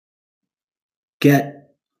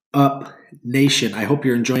Get Up Nation. I hope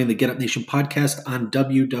you're enjoying the Get Up Nation podcast on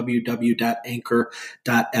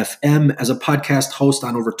www.anchor.fm. As a podcast host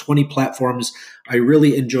on over 20 platforms, I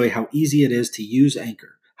really enjoy how easy it is to use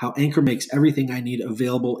Anchor, how Anchor makes everything I need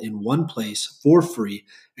available in one place for free,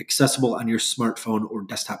 accessible on your smartphone or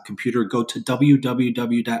desktop computer. Go to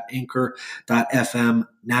www.anchor.fm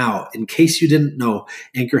now. In case you didn't know,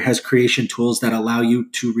 Anchor has creation tools that allow you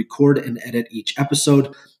to record and edit each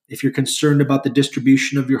episode. If you're concerned about the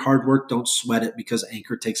distribution of your hard work, don't sweat it because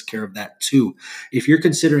Anchor takes care of that too. If you're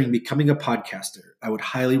considering becoming a podcaster, I would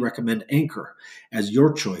highly recommend Anchor as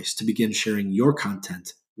your choice to begin sharing your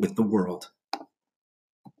content with the world.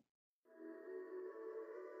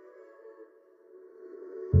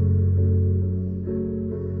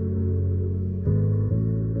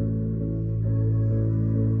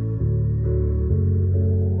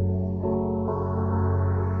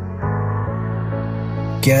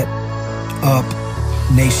 Get Up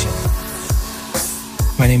Nation.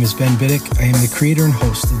 My name is Ben Biddick. I am the creator and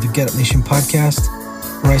host of the Get Up Nation podcast,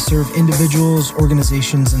 where I serve individuals,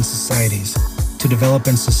 organizations, and societies to develop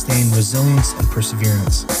and sustain resilience and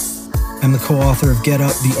perseverance. I'm the co-author of Get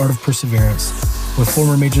Up, The Art of Perseverance, with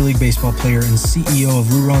former Major League Baseball player and CEO of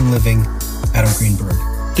Luron Living, Adam Greenberg.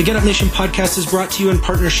 The Get Up Nation podcast is brought to you in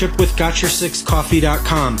partnership with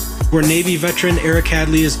GotYourSixCoffee.com, where Navy veteran Eric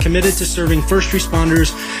Hadley is committed to serving first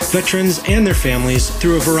responders, veterans, and their families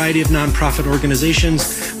through a variety of nonprofit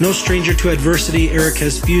organizations. No stranger to adversity, Eric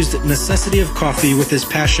has fused necessity of coffee with his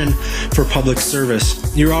passion for public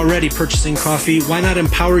service. You're already purchasing coffee. Why not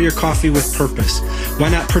empower your coffee with purpose? Why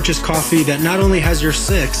not purchase coffee that not only has your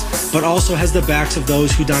six, but also has the backs of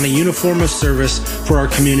those who don a uniform of service for our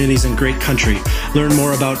communities and great country? Learn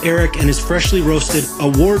more about Eric and his freshly roasted,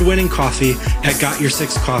 award-winning coffee at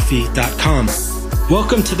GotYourSixCoffee.com.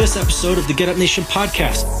 Welcome to this episode of the Get Up Nation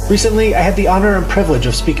podcast. Recently, I had the honor and privilege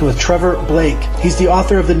of speaking with Trevor Blake. He's the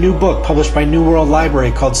author of the new book published by New World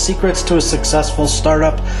Library called Secrets to a Successful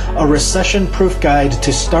Startup, a recession-proof guide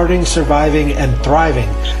to starting, surviving, and thriving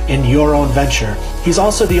in your own venture. He's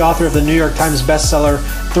also the author of the New York Times bestseller,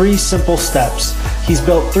 3 Simple Steps. He's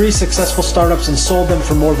built 3 successful startups and sold them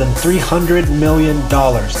for more than $300 million.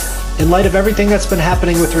 In light of everything that's been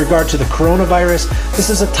happening with regard to the coronavirus, this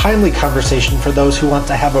is a timely conversation for those who want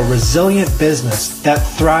to have a resilient business that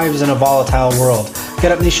thrives in a volatile world.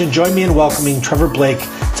 Get Up Nation, join me in welcoming Trevor Blake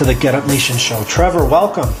to the Get Up Nation show. Trevor,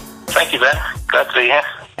 welcome. Thank you, Ben. Glad to be here.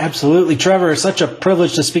 Absolutely. Trevor, it's such a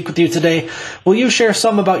privilege to speak with you today. Will you share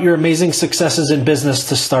some about your amazing successes in business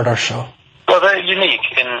to start our show? Well, they're unique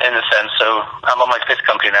in a sense. So I'm on my 5th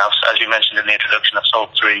company now. So as you mentioned in the introduction, I've sold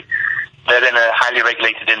 3. They're in a highly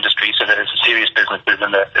regulated industry, so there's serious businesses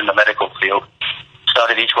in the medical field.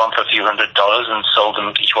 Started each one for a few $100s and sold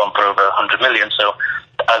them each one for over $100 million. So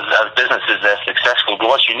as businesses, they're successful. But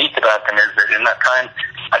what's unique about them is that in that time,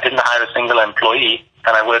 I didn't hire a single employee,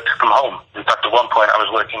 and I worked from home. In fact, at one point, I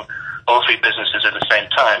was working all 3 businesses at the same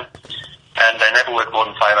time, and I never worked more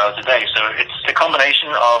than 5 hours a day. So it's a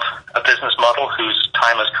combination of a business model whose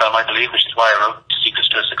time has come, I believe, which is why I wrote Secrets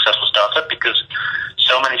to a Successful Startup, because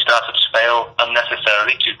so many startups fail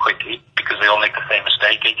unnecessarily too quickly because they all make the same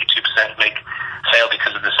mistake. 82% fail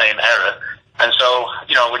because of the same error. And so,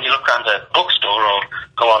 when you look around a bookstore or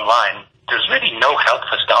go online, there's really no help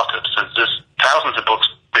for startups. There's thousands of books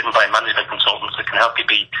written by management consultants that can help you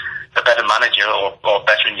be a better manager or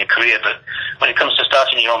better in your career. But when it comes to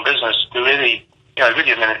starting your own business, there really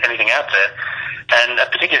isn't anything out there. And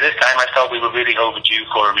particularly this time, I felt we were really overdue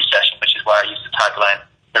for a recession, which is why I used the tagline,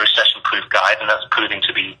 the recession-proof guide, and that's proving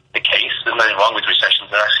to be the case. There's nothing wrong with recessions.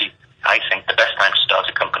 They're actually, I think, the best time to start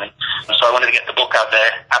a company. And so I wanted to get the book out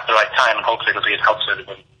there at the right time, and hopefully it'll be of help to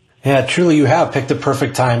everybody. Yeah, truly you have picked the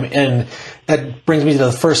perfect time. And that brings me to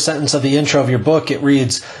the first sentence of the intro of your book. It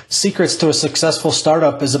reads, Secrets to a Successful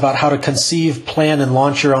Startup is about how to conceive, plan, and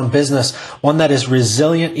launch your own business, one that is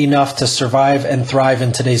resilient enough to survive and thrive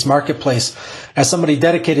in today's marketplace. As somebody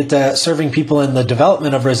dedicated to serving people in the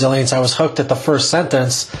development of resilience, I was hooked at the first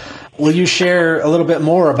sentence. Will you share a little bit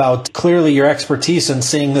more about clearly your expertise in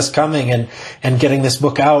seeing this coming and getting this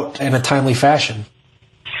book out in a timely fashion?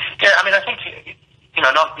 Yeah, I think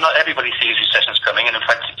not everybody sees recessions coming, and in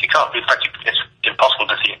fact, you can't. In fact, it's impossible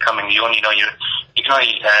to see it coming. You can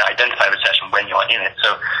only identify a recession when you're in it.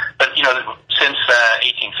 So, but since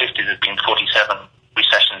 1850, there's been 47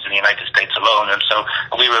 recessions in the United States alone, and so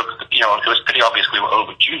we were, it was pretty obvious we were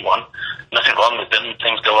overdue one. Nothing wrong with them.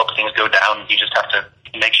 Things go up, things go down. You just have to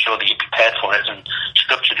make sure that you're prepared for it and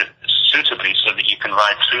structured it suitably so that you can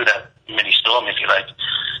ride through that mini storm, if you like.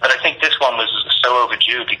 But I think this one was so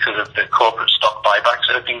overdue because of the corporate stock buybacks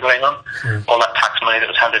that have been going on. All that tax money that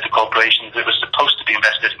was handed to corporations, it was supposed to be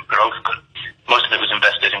invested in growth, but most of it was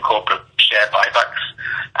invested in corporate share buybacks.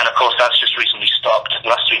 And of course, that's just recently stopped. The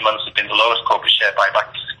last 3 months have been the lowest corporate share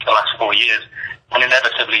buybacks in the last 4 years. And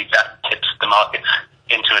inevitably, that tips the markets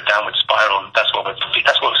into a downward spiral. And that's what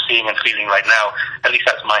we're seeing and feeling right now. At least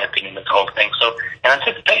that's my opinion of the whole thing. So in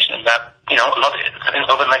anticipation of that,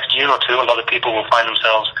 over the next year or two, a lot of people will find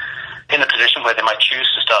themselves in a position where they might choose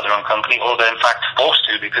to start their own company, or they're in fact forced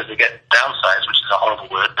to because they get downsized, which is a horrible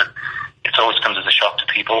word, but it always comes as a shock to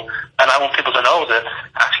people. And I want people to know that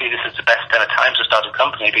actually this is the best ever time to start a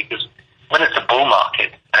company, because when it's a bull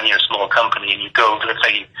market and you're a small company and you go, let's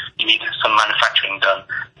say you need some manufacturing done,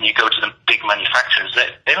 and you go to the big manufacturers,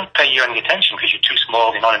 they don't pay you any attention because you're too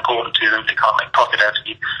small, you're not important to them, they can't make profit out of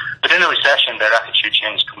you. But in a recession, their attitude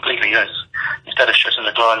changes completely. Instead of shutting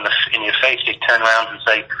the door in your face, they turn around and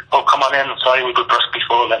say, oh, come on in, I'm sorry we were brusque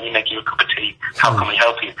before, let me make you a cup of tea, how can we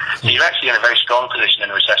help you? So you're actually in a very strong position in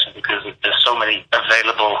a recession because there's so many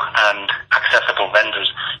available and accessible vendors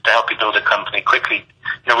to help you build a company quickly.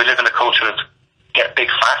 We live in a culture of get big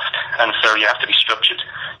fast, and so you have to be structured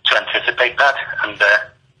to anticipate that, and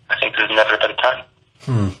I think there's never a better time.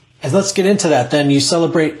 And let's get into that then. You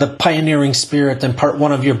celebrate the pioneering spirit in part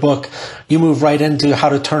 1 of your book. You move right into how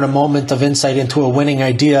to turn a moment of insight into a winning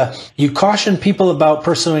idea. You caution people about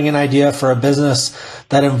pursuing an idea for a business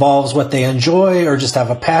that involves what they enjoy or just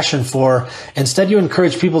have a passion for. Instead, you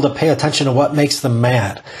encourage people to pay attention to what makes them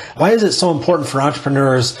mad. Why is it so important for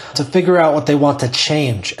entrepreneurs to figure out what they want to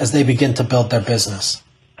change as they begin to build their business?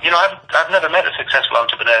 I've never met a successful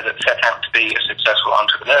entrepreneur that set out to be a successful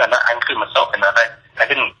entrepreneur, and I include myself in that. I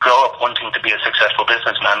didn't grow up wanting to be a successful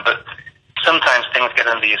businessman, but sometimes things get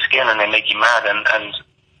under your skin and they make you mad, and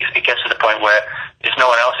it gets to the point where if no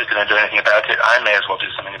one else is going to do anything about it, I may as well do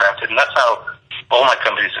something about it. And that's how all my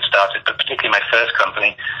companies have started, but particularly my first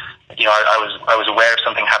company. I was aware of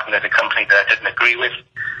something happening at the company that I didn't agree with.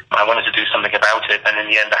 I wanted to do something about it, and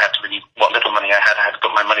in the end I had to what little money I had to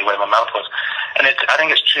put my money where my mouth was. And I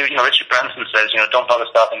think it's true, Richard Branson says, don't bother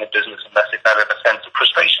starting a business unless it's out of a sense of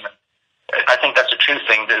frustration. I think that's a true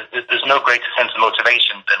thing. There's no greater sense of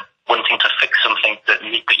motivation than wanting to fix something that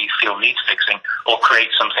you feel needs fixing, or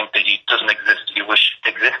create something that doesn't exist that you wish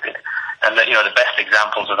existed. And the best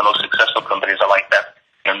examples of the most successful companies are like that.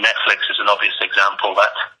 Netflix is an obvious example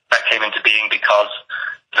that came into being because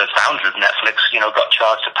the founder of Netflix, got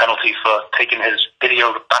charged a penalty for taking his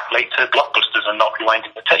video back late to Blockbusters and not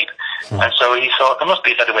rewinding the tape. And so he thought, there must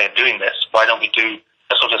be a better way of doing this. Why don't we do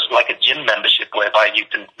a sort of like a gym membership whereby you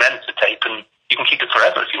can rent the tape and you can keep it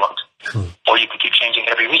forever if you want. Or you can keep changing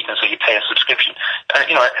every week, and so you pay a subscription.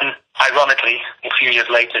 And ironically, a few years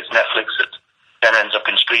later, it's Netflix that then ends up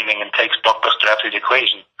in streaming and takes Blockbuster out of the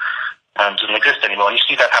equation and doesn't exist anymore. And you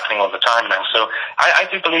see that happening all the time now. So I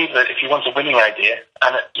do believe that if you want a winning idea,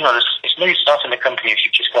 and it's no use starting a company if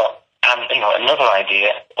you've just got another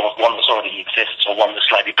idea, or one that's already exists, or one that's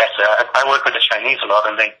slightly better. I work with the Chinese a lot,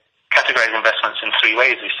 and they categorize investments in 3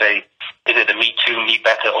 ways. They say, is it a me too, me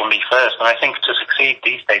better, or me first? And I think to succeed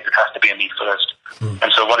these days, it has to be a me first.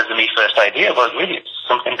 And so what is the me first idea? Well, really, it's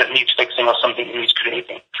something that needs fixing or something that needs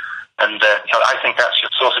creating. And I think that's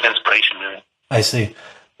your source of inspiration, really. I see.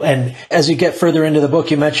 And as you get further into the book,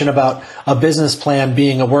 you mention about a business plan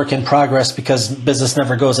being a work in progress because business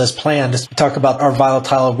never goes as planned. You talk about our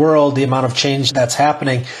volatile world, the amount of change that's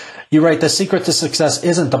happening. You write, the secret to success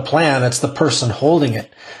isn't the plan, it's the person holding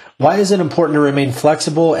it. Why is it important to remain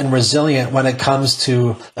flexible and resilient when it comes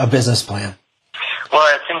to a business plan? Well,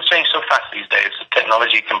 things change so fast these days.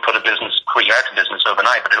 Technology can create you out of business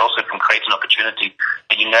overnight, but it also can create an opportunity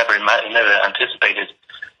that you never anticipated.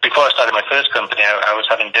 Before I started my first company, I was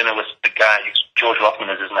having dinner with the guy, George Rothman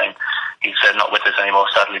is his name. He's not with us anymore,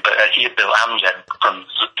 sadly, but he had built Amgen from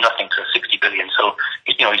nothing to 60 billion. So,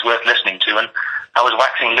 he's worth listening to. And I was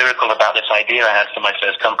waxing lyrical about this idea I had for my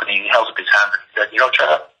first company. He held up his hand and he said,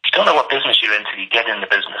 Trevor, you don't know what business you're in until you get in the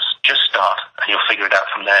business. Just start and you'll figure it out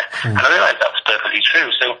from there. And I realized that was perfectly true.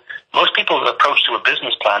 So most people's approach to a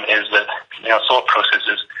business plan is that, thought process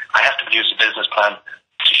is, I have to produce a business plan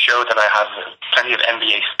to show that I have plenty of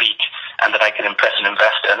MBA speak and that I can impress an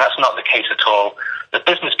investor. And that's not the case at all. The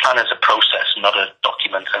business plan is a process, not a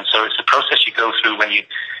document. And so it's a process you go through when you've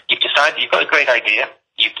decided you've got a great idea,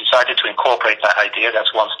 you've decided to incorporate that idea.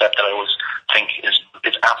 That's one step that I always think is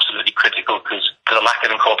absolutely critical, because for the lack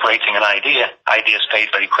of incorporating an idea, ideas fade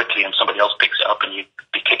very quickly and somebody else picks it up and you'd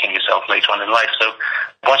be kicking yourself later on in life. So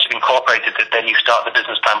once you've incorporated it, then you start the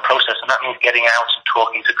business plan process, and that means getting out and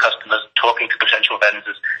talking to customers, talking to potential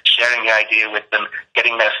vendors, sharing the idea with them,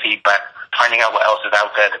 getting their feedback, finding out what else is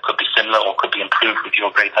out there that could be similar or could be improved with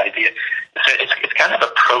your great idea. So it's kind of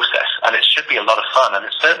a process, and it should be a lot of fun, and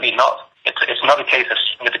it's certainly not. It's not a case of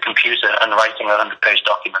sitting at the computer and writing a 100-page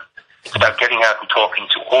document. It's about getting out and talking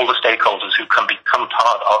to all the stakeholders who can become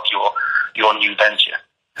part of your new venture.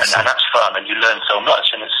 And that's fun, and you learn so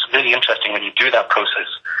much. And it's really interesting when you do that process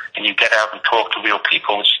and you get out and talk to real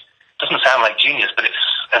people, which doesn't sound like genius, but it's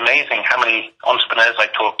amazing how many entrepreneurs I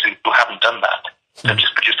talk to who haven't done that. They've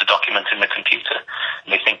just produced a document in the computer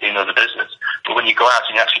and they think they know the business. But when you go out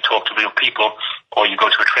and you actually talk to real people, or you go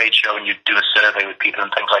to a trade show and you do a survey with people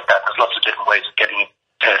and things like that, there's lots of different ways of getting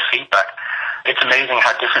feedback. It's amazing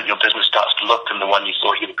how different your business starts to look than the one you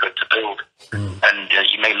thought you were going to build. And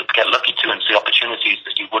you may get lucky too and see opportunities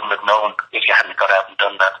that you wouldn't have known if you hadn't got out and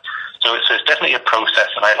done that. So it's definitely a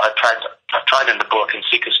process, and I've tried in the book, in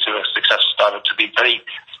Seekers to a Successful Startup, to be very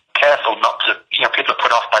careful not to, people are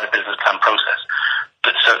put off by the business plan process.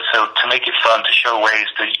 But so to make it fun, to show ways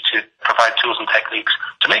to provide tools and techniques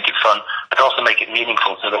to make it fun, but also make it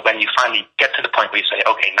meaningful, so that when you finally get to the point where you say,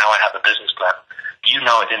 okay, now I have a business plan, you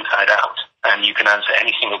know it inside out, and you can answer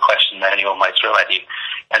any single question that anyone might throw at you.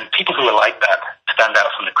 And people who are like that stand out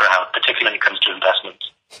from the crowd, particularly when it comes to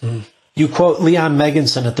investments. You quote Leon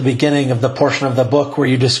Megginson at the beginning of the portion of the book where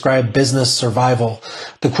you describe business survival.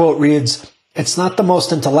 The quote reads, "It's not the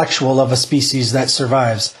most intellectual of a species that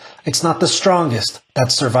survives. It's not the strongest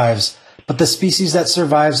that survives. But the species that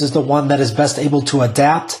survives is the one that is best able to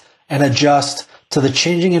adapt and adjust to the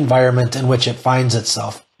changing environment in which it finds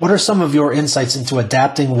itself." What are some of your insights into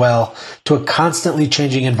adapting well to a constantly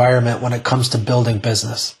changing environment when it comes to building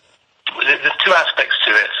business? There's two aspects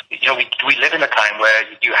to it. We live in a time where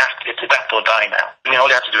it's adapt or die now. All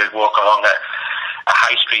you have to do is walk along a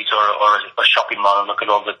high street or a shopping mall and look at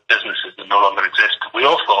all the businesses that no longer exist. We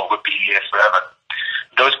all thought would be here forever.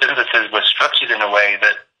 Those businesses were structured in a way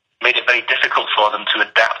that made it very difficult for them to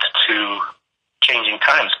adapt to changing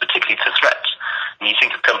times, particularly to threats. And you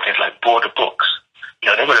think of companies like Border Books.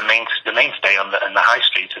 They were the mainstay on the high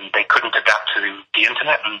street, and they couldn't adapt to the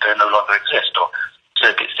internet, and they no longer exist. Or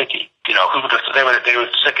Circuit City, who would have? They were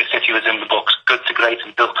Circuit City was in the books, Good to Great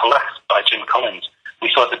and Built to Last by Jim Collins. We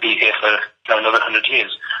thought they'd be here for another 100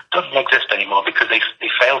 years. Doesn't exist anymore because they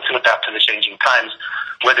failed to adapt to the changing times,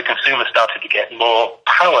 where the consumer started to get more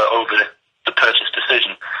power over the purchase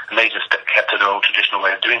decision, and they just kept to their old traditional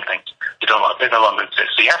way of doing things. They no longer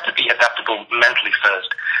exist. So you have to be adaptable mentally first.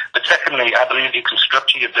 But secondly, I believe you can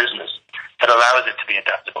structure your business that allows it to be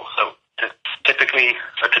adaptable. So typically,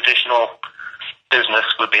 a traditional business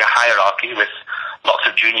would be a hierarchy with lots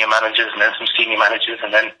of junior managers and then some senior managers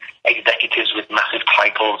and then executives with massive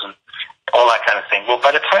titles and all that kind of thing. Well,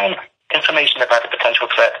 by the time information about a potential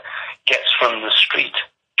threat gets from the street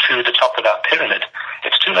to the top of that pyramid,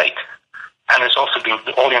 it's too late. And it's also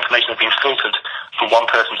all the information has been filtered from one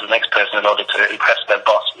person to the next person in order to impress their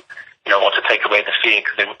boss, or to take away the fear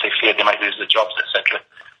because they fear they might lose their jobs, etc.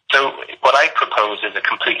 So what I propose is a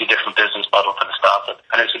completely different business model for the startup.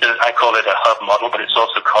 And I call it a hub model, but it's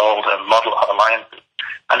also called a model of alliances.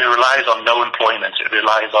 And it relies on no employment. It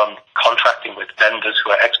relies on contracting with vendors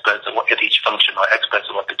who are experts at each function or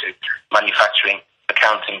experts at what they do: manufacturing,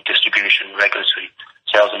 accounting, distribution, regulatory,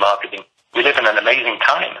 sales and marketing. We live in an amazing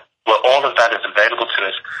time where all of that is available to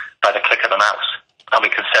us by the click of a mouse. And we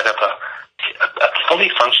can set up a fully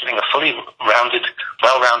functioning, a fully rounded,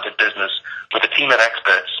 well-rounded business with a team of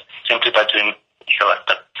experts simply by doing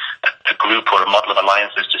a group or a model of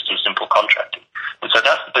alliances, just in simple contracting. And so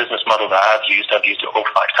that's the business model that I've used. I've used it over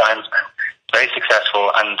 5 times now. Very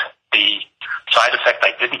successful, and the side effect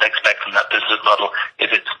I didn't expect from that business model is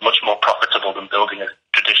it's much more profitable than building a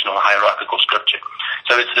traditional hierarchical structure.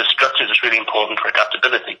 So it's the structure that's really important for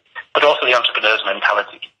adaptability, but also the entrepreneur's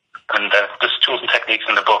mentality. And there's tools and techniques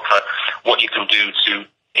in the book for what you can do to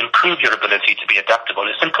improve your ability to be adaptable.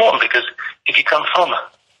 It's important because if you come from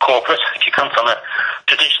corporate, if you come from a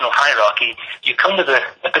traditional hierarchy, you come with a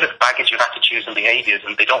bit of baggage of attitudes and behaviors,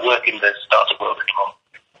 and they don't work in the startup world anymore.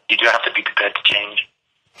 You do have to be prepared to change.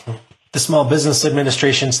 The Small Business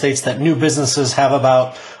Administration states that new businesses have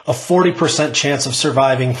about a 40% chance of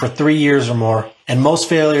surviving for 3 years or more, and most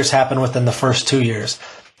failures happen within the first 2 years.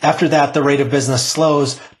 After that, the rate of business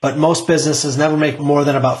slows, but most businesses never make more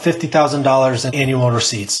than about $50,000 in annual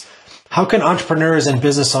receipts. How can entrepreneurs and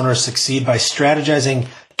business owners succeed by strategizing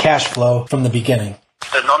cash flow from the beginning?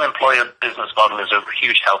 The non-employer business model is a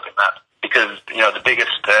huge help in that, because the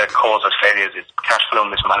biggest cause of failures is cash flow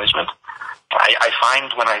mismanagement. I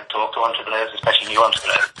find when I talk to entrepreneurs, especially new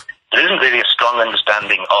entrepreneurs, there isn't really a strong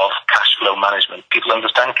understanding of cash flow management. People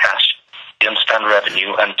understand cash, they understand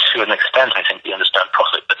revenue, and to an extent, I think they understand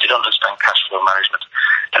profit, but they don't understand cash flow management.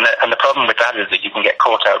 And the problem with that is that you can get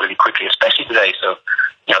caught out really quickly, especially today. So,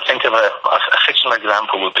 think of a fictional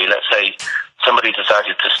example would be, let's say, somebody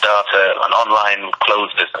decided to start an online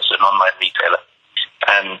clothes business, an online retailer,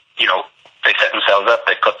 and they set themselves up.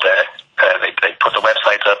 They put they put the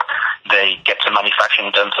website up. They get some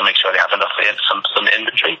manufacturing done to make sure they have enough some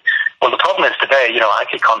inventory. Well, the problem is today, I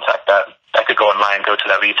could contact that. I could go online, go to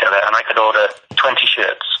that retailer, and I could order 20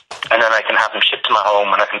 shirts, and then I can have them shipped to my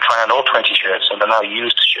home, and I can try on all 20 shirts, and they're now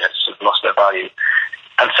used shirts, so they've lost their value,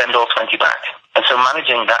 and send all 20 back. And so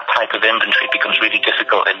managing that type of inventory becomes really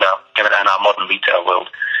difficult in our modern retail world.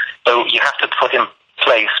 So you have to put in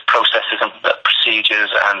place processes and procedures,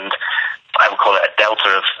 and I would call it a delta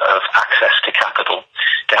of access to capital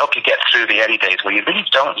to help you get through the early days where you really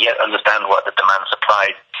don't yet understand what the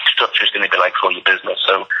demand-supply structure is going to be like for your business.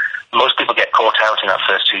 So most people get caught out in that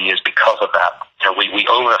first 2 years because of that. We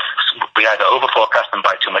either over-forecast and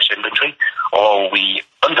buy too much inventory, or we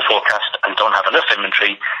under-forecast and don't have enough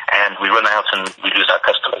inventory, and we run out and we lose our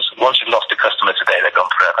customers. Once you've lost a customer today, they're gone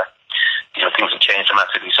forever. Things have changed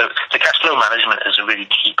dramatically. So the cash flow management is a really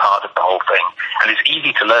key part of the whole thing, and it's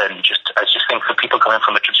easy to learn. I just think for people coming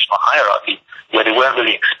from a traditional hierarchy where they weren't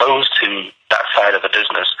really exposed to that side of the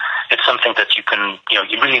business, it's something that you can,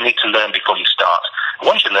 you really need to learn before you start.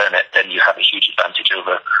 Once you learn it, then you have a huge advantage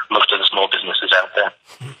over most of the small businesses out there.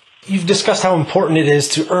 You've discussed how important it is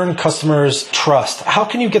to earn customers' trust. How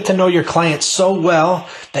can you get to know your clients so well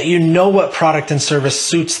that you know what product and service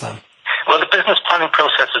suits them? Well, the business planning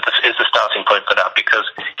process is the starting point for that, because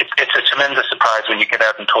it's a tremendous surprise when you get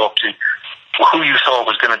out and talk to who you thought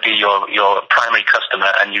was going to be your primary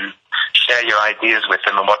customer, and you share your ideas with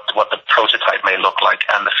them and what the prototype may look like,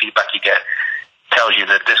 and the feedback you get tells you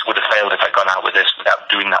that this would have failed if I'd gone out with this without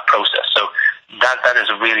doing that process. So that is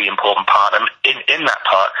a really important part. And in that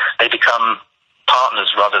part, they become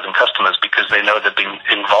partners rather than customers, because they know they've been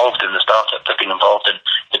involved in the startup, they've been involved in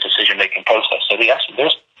the decision-making process. So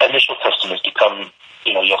those initial customers become,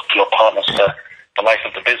 your partners for the life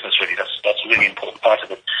of the business. Really, that's a really important part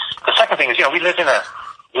of it. The second thing is, we live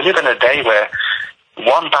in a day where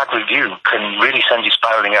one bad review can really send you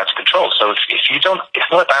spiraling out of control. So if you don't, it's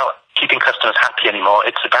not about keeping customers happy anymore.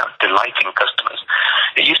 It's about delighting customers.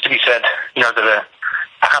 It used to be said, that a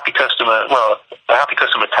happy customer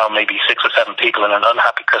would tell maybe 6 or 7 people, and an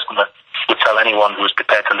unhappy customer would tell anyone who was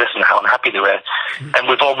prepared to listen how unhappy they were. And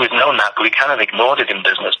we've always known that, but we kind of ignored it in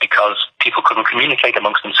business because people couldn't communicate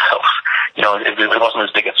amongst themselves. It wasn't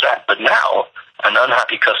as big a threat. But now, an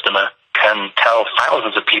unhappy customer can tell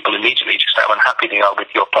thousands of people immediately just how unhappy they are with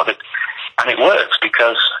your product. And it works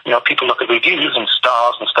because, people look at reviews and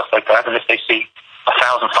stars and stuff like that, and if they see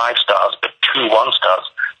 1,000 5-stars but 2 1-stars,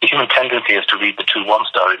 the human tendency is to read the 2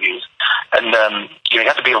 1-star reviews. And you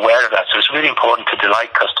have to be aware of that. So it's really important to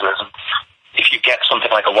delight customers. And if you get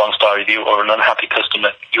something like a 1-star review or an unhappy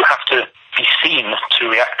customer, you have to be seen to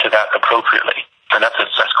react to that appropriately. And that's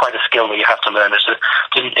quite a skill that you have to learn.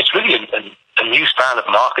 It's really a new style of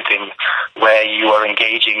marketing where you are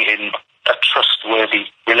engaging in a trustworthy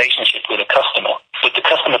relationship with a customer. But the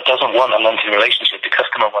customer doesn't want a lengthy relationship. The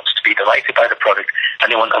customer wants to be delighted by the product,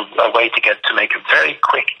 and they want a way to make a very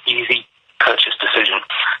quick, easy purchase decision.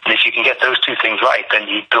 And if you can get those two things right, then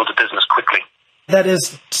you build a business quickly. That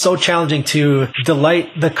is so challenging to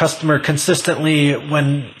delight the customer consistently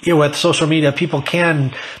when, with social media, people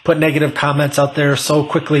can put negative comments out there so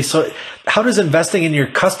quickly. So how does investing in your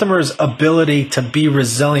customer's ability to be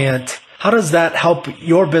resilient, how does that help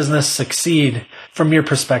your business succeed from your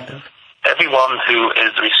perspective? Everyone who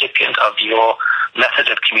is the recipient of your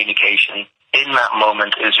method of communication in that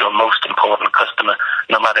moment is your most important customer,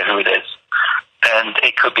 no matter who it is. And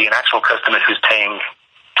it could be an actual customer who's paying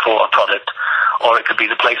for a product, or it could be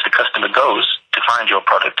the place the customer goes to find your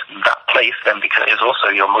product. That place then is also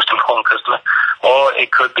your most important customer. Or it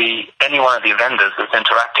could be any one of the vendors that's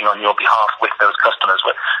interacting on your behalf with those customers.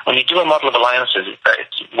 But when you do a model of alliances,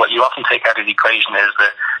 what you often take out of the equation is the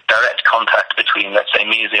direct contact between, let's say,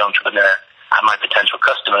 me as the entrepreneur and my potential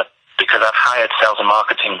customer, because I've hired sales and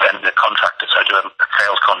marketing vendor contractors. I do a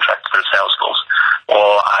sales contract for a sales force,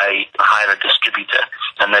 or I hire a distributor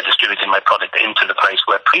and they're distributing my product into the place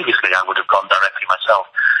where previously I would have gone directly myself.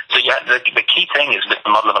 So yeah, the key thing is with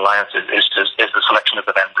the model of alliances is the selection of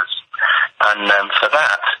the vendors. And for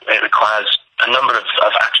that, it requires a number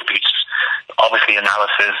of attributes, obviously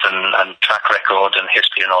analysis and track record and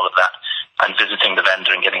history and all of that, and visiting the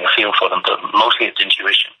vendor and getting a feel for them, but mostly it's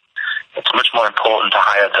intuition. It's much more important to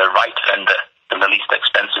hire the right vendor than the least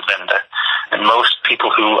expensive vendor. And most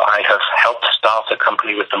people who I have helped start a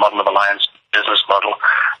company with the model of alliance business model,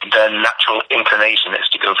 their natural inclination is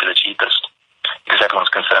to go for the cheapest, because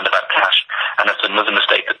everyone's concerned about cash. And that's another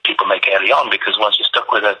mistake that people make early on, because once you're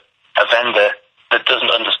stuck with a vendor that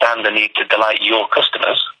doesn't understand the need to delight your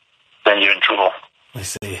customers, then you're in trouble. I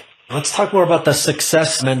see. Let's talk more about the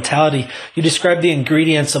success mentality. You described the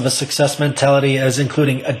ingredients of a success mentality as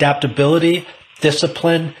including adaptability,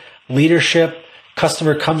 discipline, leadership,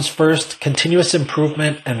 customer comes first, continuous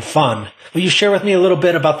improvement, and fun. Will you share with me a little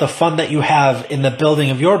bit about the fun that you have in the building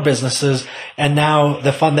of your businesses, and now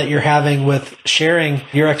the fun that you're having with sharing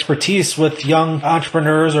your expertise with young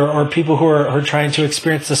entrepreneurs or people who are trying to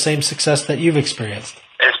experience the same success that you've experienced?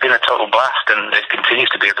 It's been a total blast, and it continues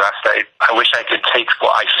to be a blast. I wish I could take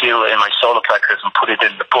what I feel in my solar plexus and put it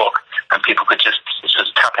in the book, and people could just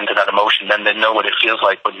tap into that emotion, then they know what it feels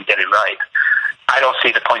like when you get it right. I don't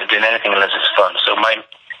see the point of doing anything unless it's fun. So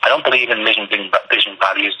I don't believe in vision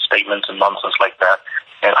values statements and nonsense like that.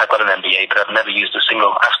 And I've got an MBA, but I've never used a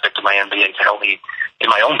single aspect of my MBA to help me in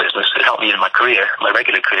my own business. It helped me in my career, my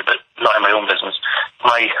regular career, but not in my own business.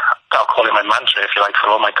 I'll call it my mantra, if you like, for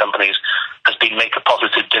all my companies, has been make a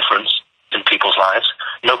positive difference in people's lives.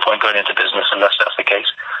 No point going into business unless that's the case.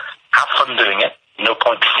 Have fun doing it. No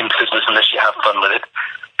point being in business unless you have fun with it.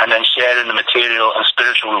 And then sharing the material and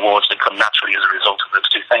spiritual rewards that come naturally as a result of those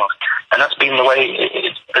two things. And that's been the way,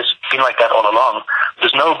 it's been like that all along.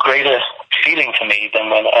 There's no greater feeling to me than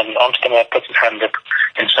when an entrepreneur puts his hand up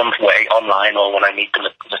in some way online, or when I meet them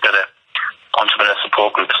at an entrepreneur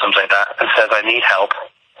support group or something like that, and says, I need help.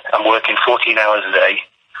 I'm working 14 hours a day.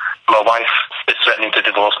 My wife is threatening to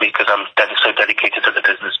divorce me because I'm so dedicated to the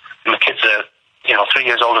business. And my kids are 3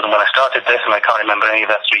 years older than when I started this, and I can't remember any of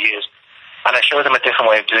that 3 years. And I show them a different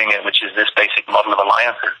way of doing it, which is this basic model of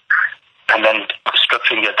alliances. And then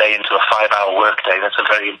structuring your day into a 5-hour workday. That's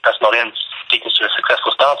not in Secrets to a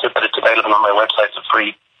Successful Startup, but it's available on my website for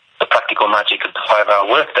free. The practical magic of the 5-hour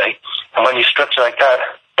workday. And when you structure like that,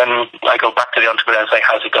 then I go back to the entrepreneur and say,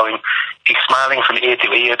 how's it going? He's smiling from ear to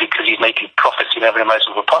ear because he's making profits he never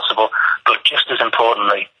imagined were possible. But just as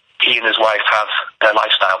importantly, he and his wife have their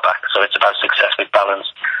lifestyle back. So it's about success with balance.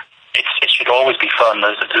 It should always be fun.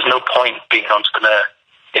 There's no point being an entrepreneur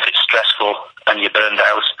if it's stressful and you're burned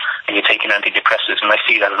out and you're taking antidepressants, and I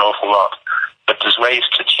see that an awful lot. But there's ways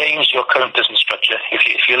to change your current business structure.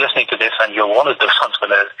 If you're listening to this and you're one of those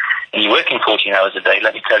entrepreneurs and you're working 14 hours a day,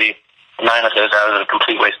 let me tell you, 9 of those hours are a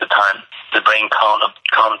complete waste of time. The brain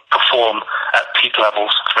can't perform at peak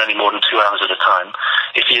levels for any more than 2 hours at a time.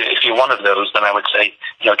 If you're one of those, then I would say,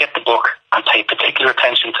 get the book and pay particular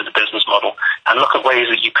attention to the business model and look at ways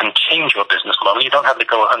that you can change your business model. You don't have to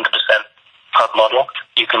go 100% hub model.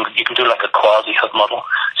 You can do like a quasi hub model.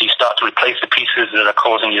 So you start to replace the pieces that are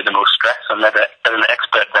causing you the most stress, and let an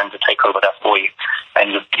expert then to take over that for you.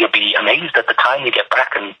 And you'll be amazed at the time you get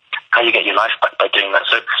back and how you get your life back by doing that.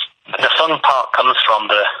 So the fun part comes from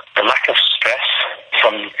the lack of stress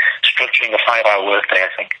from structuring a 5-hour workday, I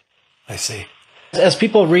think. I see. As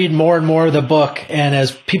people read more and more of the book, and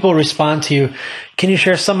as people respond to you, can you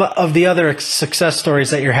share some of the other success stories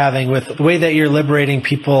that you're having with the way that you're liberating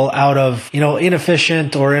people out of,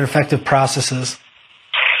 inefficient or ineffective processes?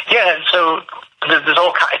 Yeah, so there's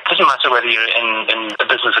all kind. It doesn't matter whether you're in the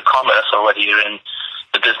business of commerce or whether you're in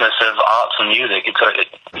the business of arts and music.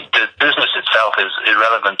 The business itself is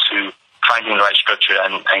irrelevant to finding the right structure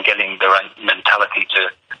and getting the right mentality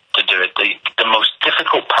to do it. The most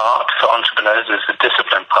difficult part for entrepreneurs is the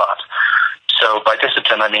discipline part. So by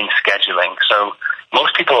discipline, I mean scheduling. So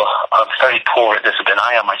most people are very poor at discipline.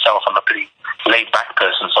 I am myself. I'm a pretty laid-back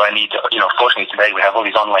person, so I need, fortunately today we have all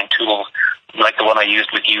these online tools, like the one I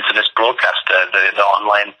used with you for this broadcast, the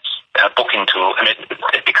online booking tool. And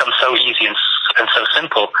it becomes so easy and so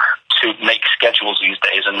simple to make schedules these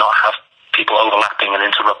days and not have people overlapping and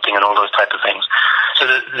interrupting and all those type of things. So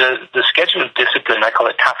the schedule discipline, I call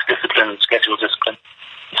it task discipline and schedule discipline.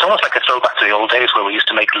 It's almost like a throwback to the old days where we used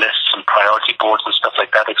to make lists and priority boards and stuff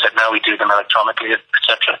like that, except now we do them electronically,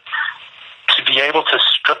 etc. To be able to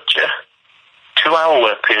structure 2-hour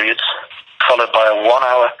work periods followed by a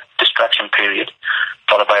 1-hour distraction period,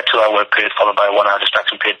 followed by a 2-hour work period, followed by a 1-hour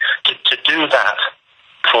distraction period. To do that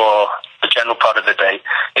for the general part of the day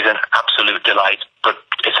is an absolute delight. But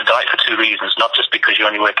it's a delight for 2 reasons, not just because you're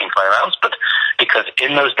only working 5 hours, but because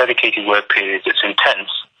in those dedicated work periods, it's intense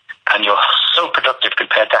and you're so productive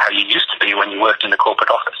compared to how you used to be when you worked in the corporate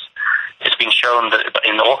office. It's been shown that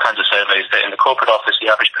in all kinds of surveys that in the corporate office, the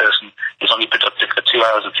average person is only productive for 2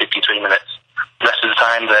 hours and 53 minutes. The rest of the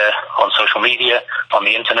time they're on social media, on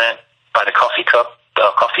the internet, by the coffee cup,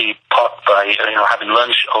 coffee pot, by having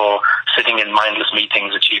lunch, or sitting in mindless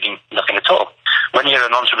meetings achieving nothing at all. When you're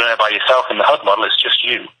an entrepreneur by yourself in the HUD model, it's just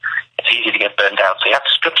you. It's easy to get burned out. So you have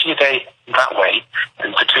to structure your day that way,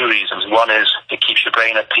 and for two reasons. One is it keeps your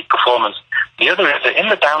brain at peak performance. The other is that in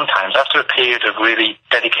the downtimes, after a period of really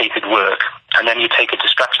dedicated work, and then you take a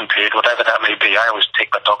distraction period, whatever that may be. I always take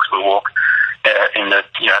my dog for a walk in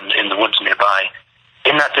the woods nearby.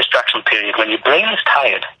 In that distraction period, when your brain is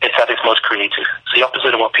tired, it's at its most creative. It's the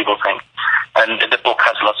opposite of what people think. And the book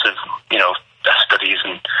has lots of, studies,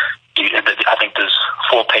 and I think there's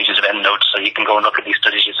 4 pages of endnotes, so you can go and look at these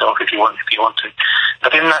studies yourself if you want to.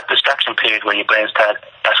 But in that distraction period when your brain's tired,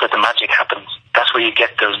 that's where the magic happens. That's where you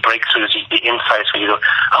get those breakthroughs, the insights where you go,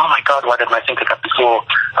 oh my God, why didn't I think of that before?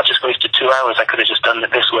 I've just wasted 2 hours. I could have just done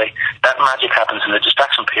it this way. That magic happens in the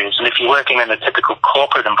distraction periods. And if you're working in a typical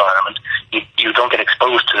corporate environment, you don't get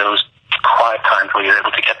exposed to those quiet times where you're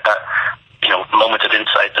able to get that moment of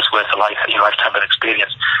insight that's worth a lifetime of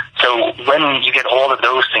experience. So when you get all of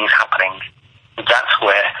those things happening, that's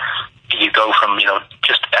where you go from,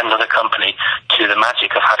 just another company to the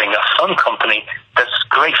magic of having a fun company that's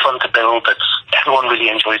great fun to build, that's everyone really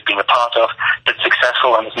enjoys being a part of, that's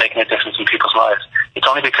successful and is making a difference in people's lives. It's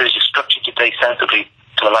only because you structured your day sensibly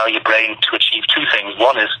to allow your brain to achieve 2 things.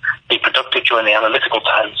 One is be productive during the analytical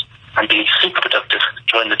times, and be super productive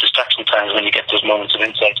during the distraction times when you get those moments of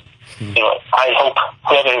insight. I hope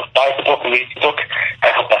whoever buys the book and reads the book, I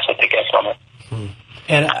hope that's what they get from it.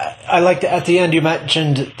 And I like that at the end you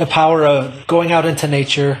mentioned the power of going out into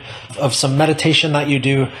nature, of some meditation that you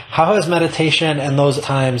do. How has meditation and those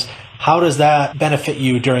times, how does that benefit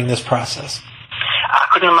you during this process? I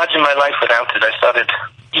couldn't imagine my life without it. I started,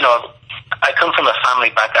 I come from a family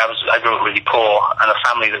background. I grew up really poor, and a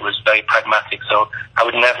family that was very pragmatic, so I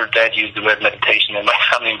would never dare use the word meditation in my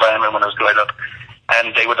family environment when I was growing up,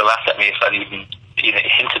 and they would have laughed at me if I'd even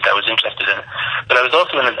hinted I was interested in it. But I was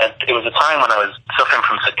also it was a time when I was suffering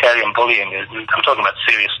from sectarian bullying. I'm talking about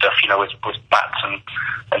serious stuff, with bats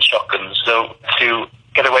and shotguns. So to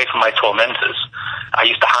get away from my tormentors, I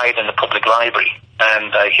used to hide in the public library,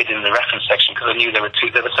 and I hid in the reference section because I knew they were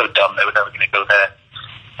so dumb they were never going to go there.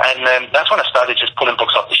 And that's when I started just pulling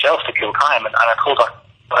books off the shelf to kill time, and I pulled up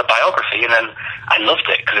a biography, and then I loved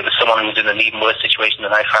it because it was someone who was in an even worse situation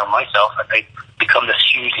than I found myself, and they'd become this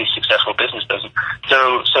hugely successful business person.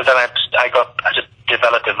 So then I just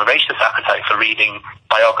developed a voracious appetite for reading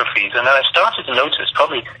biographies, and then I started to notice,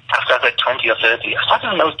 probably after I was like 20 or 30, I started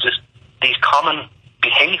to notice these common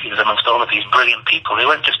behaviors amongst all of these brilliant people. They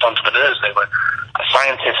weren't just entrepreneurs, they were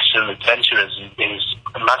scientists and adventurers, and it was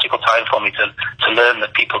a magical time for me to learn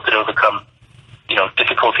that people could overcome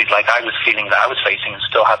difficulties like I was feeling that I was facing and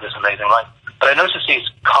still have this amazing life. But I noticed these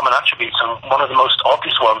common attributes, and one of the most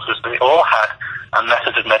obvious ones was they all had a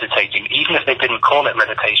method of meditating, even if they didn't call it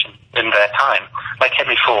meditation in their time. Like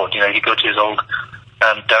Henry Ford, you go to his old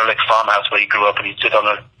derelict farmhouse where he grew up, and he'd sit on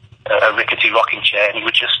a rickety rocking chair, and he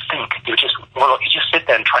would just think. He'd just sit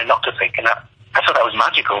there and try not to think, and I thought that was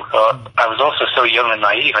magical. So I was also so young and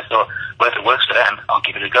naive. I thought, well, if it works for them, I'll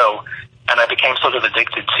give it a go. And I became sort of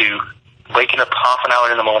addicted to waking up half an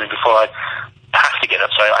hour in the morning before I have to get up.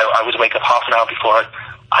 So I would wake up half an hour before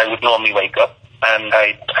I would normally wake up, and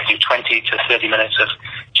I do 20 to 30 minutes of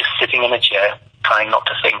just sitting in a chair, trying not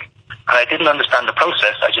to think. And I didn't understand the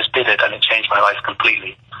process. I just did it, and it changed my life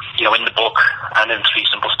completely. In the book and in 3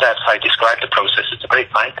 Simple Steps, I describe the process. It's a very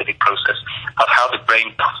scientific process of how the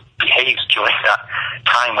brain behaves during that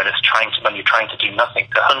time when you're trying to do nothing.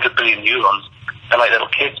 The 100 billion neurons are like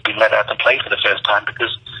little kids being let out to play for the first time,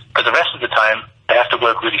 because for the rest of the time they have to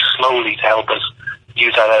work really slowly to help us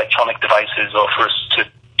use our electronic devices, or for us to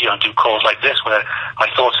do calls like this where my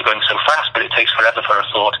thoughts are going so fast, but it takes forever for a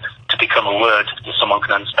thought to become a word that someone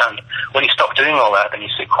can understand. When you stop doing all that and you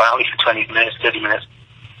sit quietly for 20 minutes, 30 minutes,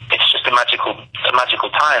 it's just a magical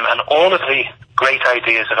time. And all of the great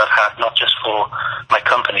ideas that I've had, not just for my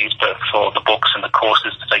companies, but for the books and the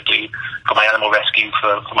courses that I do, for my animal rescue,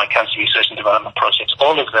 for my cancer research and development projects,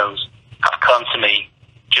 all of those have come to me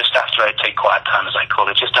just after I take quiet time, as I call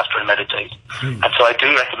it, just after I meditate. And so I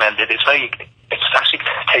do recommend it. It's actually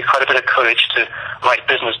takes quite a bit of courage to write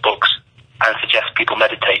business books and suggest people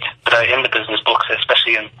meditate. But in the business books,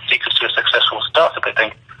 especially in Secrets to a Successful Startup, I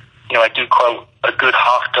think, I do quote a good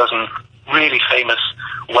half dozen really famous,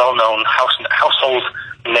 well-known household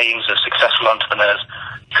names of successful entrepreneurs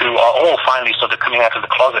who are all finally sort of coming out of the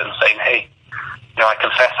closet and saying, hey, I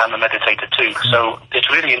confess I'm a meditator too. So it's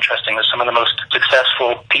really interesting that some of the most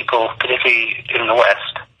successful people, particularly in the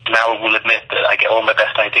West, now will admit that I get all my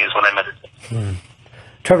best ideas when I meditate.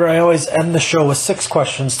 Trevor, I always end the show with 6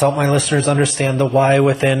 questions to help my listeners understand the why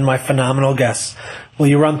within my phenomenal guests. Will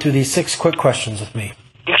you run through these 6 quick questions with me?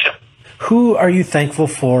 Yeah, sure. Who are you thankful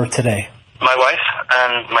for today? My wife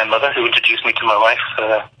and my mother, who introduced me to my wife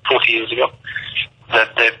 40 years ago.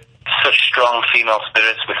 They're such strong female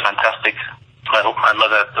spirits with fantastic... My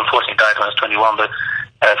mother unfortunately died when I was 21, but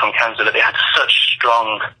from cancer. But they had such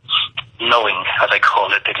strong knowing, as I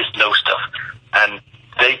call it. They just know stuff. And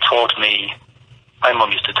they taught me... My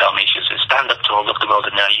mum used to tell me, she said, stand up tall, look the world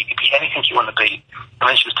in the eye. You can be anything you want to be. And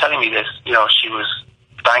when she was telling me this, she was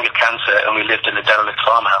dying of cancer and we lived in a derelict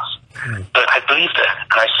farmhouse. But I believed her,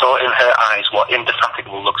 and I saw in her eyes what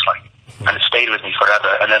indefatigable looks like. And it stayed with me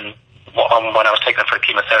forever. And then when I was taken for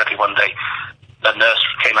chemotherapy one day, a nurse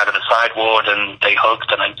came out of the side ward and they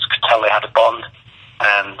hugged, and I could tell they had a bond.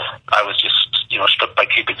 And I was just, struck by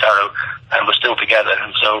Cupid's arrow, and we're still together.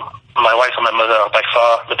 And so my wife and my mother are by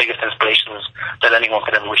far the biggest inspirations that anyone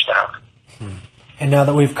could ever wish to have. And now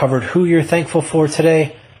that we've covered who you're thankful for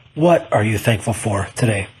today, what are you thankful for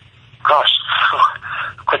today? Gosh,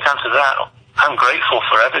 quick answer to that. I'm grateful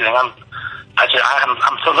for everything. I'm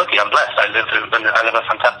so lucky. I'm blessed. I live a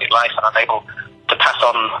fantastic life, and I'm able to pass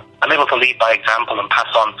on. I'm able to lead by example and pass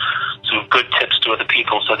on some good tips to other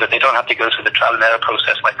people, so that they don't have to go through the trial and error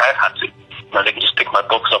process like I've had to. They can just pick my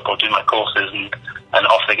books up or do my courses, and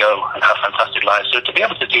off they go and have fantastic lives. So to be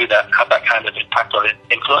able to do that, have that kind of impact or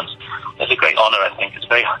influence, is a great honor. I think it's a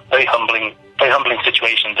very humbling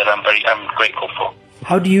situation that I'm grateful for.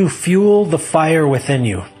 How do you fuel the fire within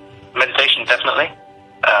you? Meditation, definitely.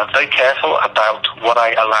 Very careful about what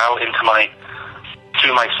I allow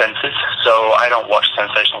through my senses. So I don't watch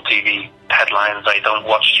sensational TV headlines. I don't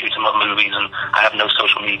watch shoot-'em-up movies, and I have no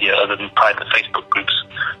social media other than private Facebook groups,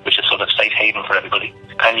 which is sort of safe haven for everybody.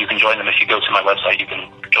 And you can join them if you go to my website. You can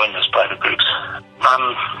join those private groups.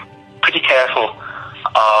 I'm pretty careful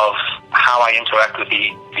of how I interact with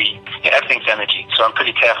everything's energy. So I'm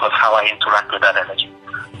pretty careful of how I interact with that energy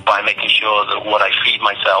by making sure that what I feed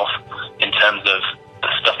myself in terms of the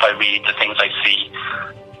stuff I read, the things I see,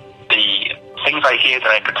 the things I hear that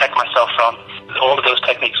I protect myself from, all of those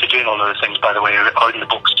techniques for doing all of those things, by the way, are in the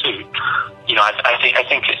books too. I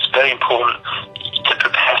think it's very important to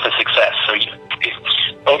prepare for success. So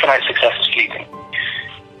overnight success is fleeting.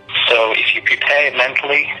 So if you prepare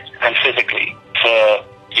mentally and physically for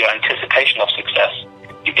your anticipation of success,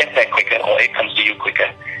 you get there quicker, or it comes to you quicker.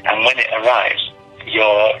 And when it arrives,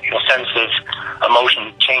 your sense of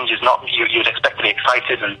emotion changes. Not you'd expect to be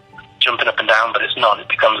excited and jumping up and down, but it's not. It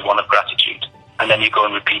becomes one of gratitude. And then you go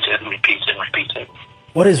and repeat it and repeat it and repeat it.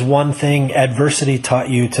 What is one thing adversity taught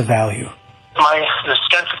you to value? The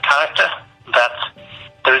strength of character, that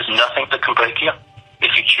there is nothing that can break you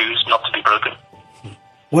if you choose not to be broken.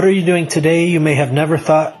 What are you doing today you may have never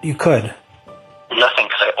thought you could? Nothing,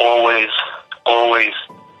 because I always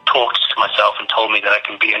talked to myself and told me that I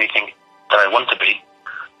can be anything that I want to be.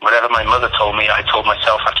 Whatever my mother told me, I told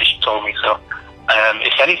myself after she told me. So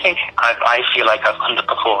if anything, I feel like I've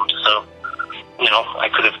underperformed. So I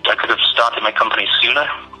could have started my company sooner.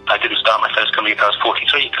 I didn't start my first company until I was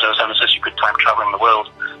 43 because I was having such a good time traveling the world.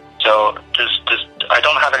 So I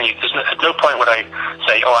don't have any. At no point would I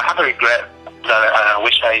say, I have a regret that I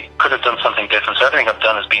wish I could have done something different. So everything I've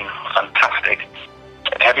done has been fantastic.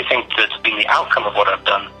 Everything that's been the outcome of what I've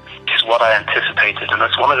done is what I anticipated, and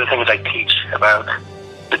that's one of the things I teach about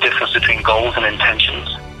the difference between goals and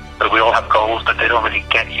intentions. But we all have goals, but they don't really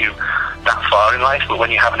get you that far in life. But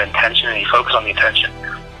when you have an intention and you focus on the intention,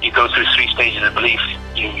 you go through 3 stages of belief.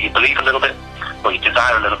 You believe a little bit, or you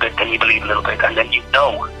desire a little bit, then you believe a little bit, and then you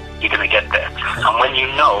know you're going to get there. And when you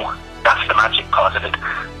know, that's the magic part of it.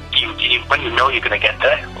 When you know you're going to get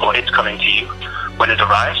there, or it's coming to you, when it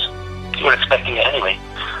arrives, you're expecting it anyway.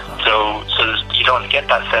 So you don't get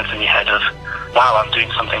that sense in your head of, wow, I'm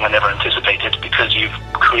doing something I never anticipated, because you've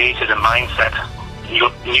created a mindset,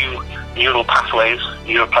 new neural pathways,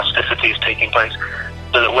 neuroplasticity is taking place,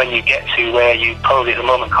 so that when you get to where you probably at the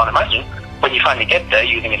moment can't imagine, when you finally get there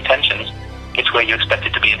using intentions, it's where you expect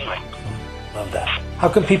it to be anyway. Love that. How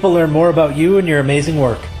can people learn more about you and your amazing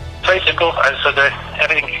work? Very simple. So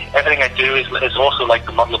everything I do is also like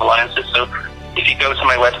the model of alliances. So if you go to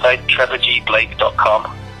my website,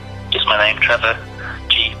 trevorgblake.com, just my name,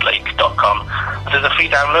 trevorgblake.com, there's a free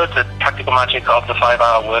download, the Practical Magic of the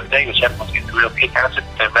 5-Hour Workday, which everyone's getting a real kick out of it.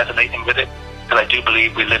 They're resonating with it, because I do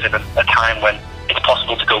believe we live in a time when it's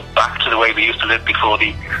possible to go back to the way we used to live before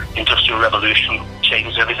the Industrial Revolution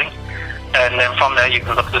changed everything. And then from there, you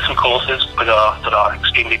can look at some courses that are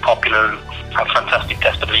extremely popular and have fantastic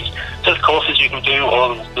testimonies. So there's courses you can do,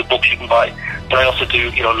 or the books you can buy. But I also do,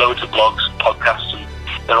 loads of blogs, podcasts, and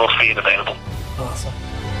they're all free and available. Awesome.